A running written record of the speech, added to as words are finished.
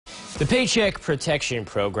The Paycheck Protection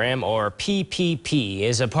Program, or PPP,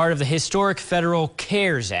 is a part of the historic federal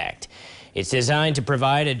CARES Act. It's designed to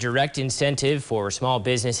provide a direct incentive for small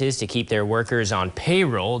businesses to keep their workers on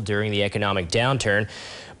payroll during the economic downturn.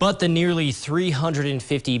 But the nearly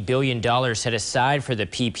 $350 billion set aside for the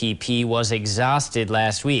PPP was exhausted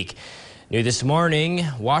last week. New this morning,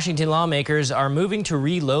 Washington lawmakers are moving to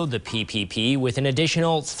reload the PPP with an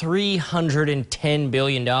additional $310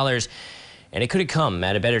 billion. And it could have come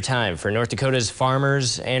at a better time for North Dakota's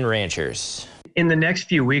farmers and ranchers. In the next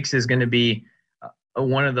few weeks is going to be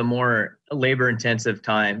one of the more labor-intensive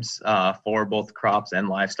times for both crops and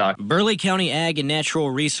livestock. Burleigh County Ag and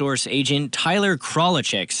Natural Resource Agent Tyler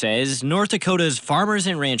Krolichek says North Dakota's farmers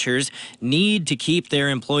and ranchers need to keep their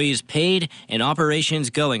employees paid and operations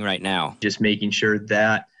going right now. Just making sure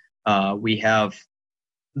that we have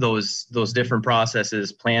those different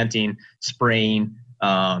processes, planting, spraying,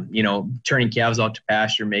 turning calves out to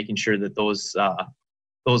pasture, making sure that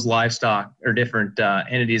those livestock or different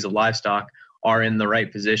entities of livestock are in the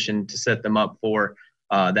right position to set them up for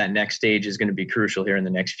that next stage is going to be crucial here in the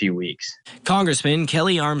next few weeks. Congressman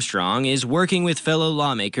Kelly Armstrong is working with fellow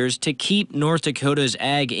lawmakers to keep North Dakota's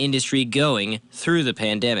ag industry going through the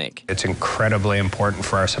pandemic. It's incredibly important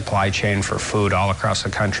for our supply chain for food all across the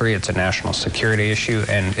country. It's a national security issue,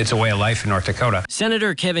 and it's a way of life in North Dakota.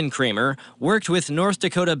 Senator Kevin Kramer worked with North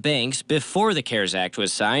Dakota banks before the CARES Act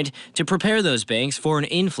was signed to prepare those banks for an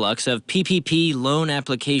influx of PPP loan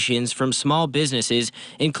applications from small businesses,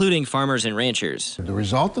 including farmers and ranchers. The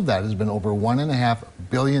result of that has been over $1.5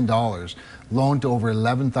 billion loaned to over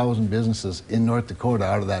 11,000 businesses in North Dakota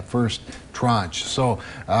out of that first tranche. So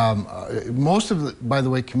most of it, by the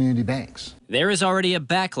way, community banks. There is already a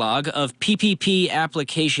backlog of PPP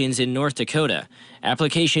applications in North Dakota.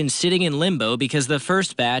 Applications sitting in limbo because the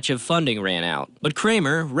first batch of funding ran out. But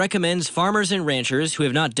Kramer recommends farmers and ranchers who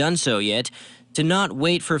have not done so yet to not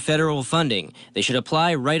wait for federal funding. They should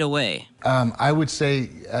apply right away. I would say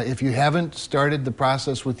if you haven't started the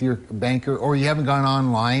process with your banker or you haven't gone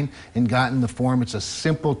online and gotten the form, it's a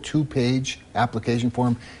simple 2-page application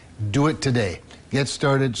form, do it today. Get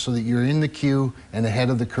started so that you're in the queue and ahead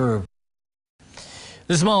of the curve.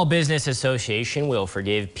 The Small Business Association will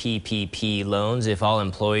forgive PPP loans if all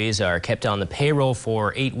employees are kept on the payroll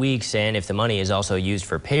for 8 weeks and if the money is also used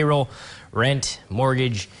for payroll, rent,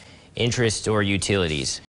 mortgage, interest, or utilities.